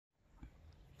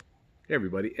Hey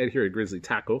everybody, Ed here at Grizzly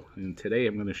Taco, and today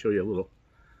I'm going to show you a little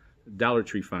Dollar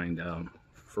Tree find.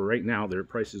 For right now, their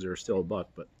prices are still $1,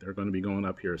 but they're going to be going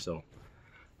up here. So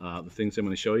the things I'm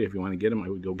going to show you, if you want to get them, I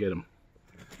would go get them.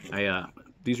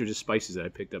 These are just spices that I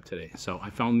picked up today. So I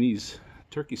found these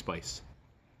turkey spice.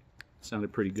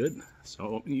 Sounded pretty good, so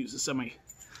I'm going to use this on my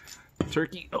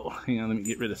turkey. Oh, hang on, let me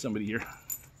get rid of somebody here.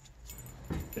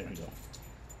 There we go.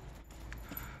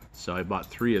 So I bought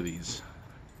 3 of these.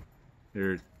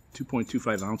 They're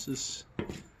 2.25 ounces.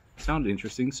 Sounded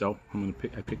interesting, so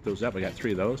I picked those up. I got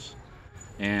 3 of those,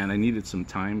 and I needed some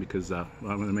time because I'm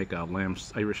gonna make a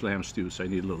Irish lamb stew, so I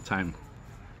need a little time.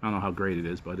 I don't know how great it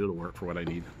is, but it'll work for what I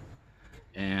need.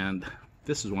 And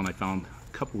this is one I found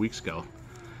a couple weeks ago.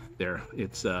 There,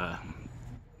 it's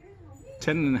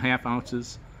 10.5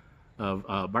 ounces of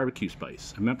barbecue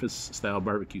spice, a Memphis-style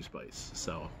barbecue spice.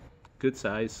 So good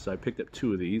size. So I picked up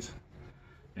 2 of these.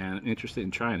 And I'm interested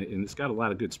in trying it, and it's got a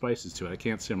lot of good spices to it. I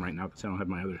can't see them right now because I don't have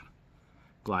my other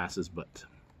glasses, but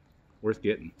worth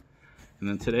getting. And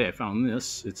then today I found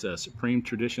this. It's a Supreme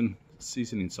Tradition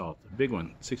seasoning salt, a big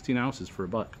one, 16 ounces for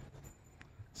 $1.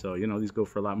 So you know, these go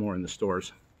for a lot more in the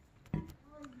stores.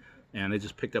 And I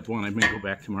just picked up one. I may go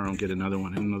back tomorrow and get another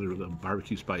one, and another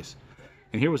barbecue spice.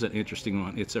 And here was an interesting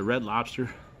one. It's a Red Lobster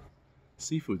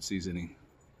seafood seasoning.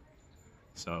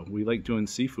 So we like doing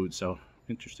seafood, so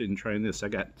interested in trying this. I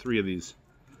got 3 of these.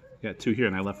 I got 2 here,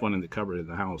 and I left one in the cupboard in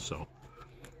the house. So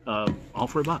all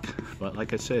for $1. But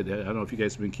like I said, I don't know if you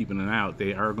guys have been keeping an eye out.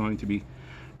 They are going to be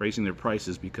raising their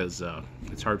prices because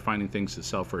it's hard finding things to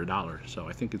sell for $1. So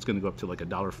I think it's going to go up to like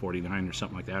 $1.49 or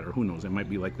something like that, or who knows? It might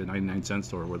be like the 99-cent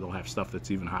store where they'll have stuff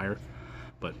that's even higher,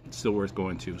 but it's still worth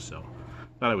going to. So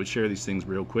thought I would share these things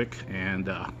real quick, and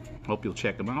hope you'll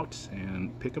check them out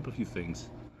and pick up a few things.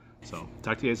 So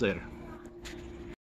talk to you guys later.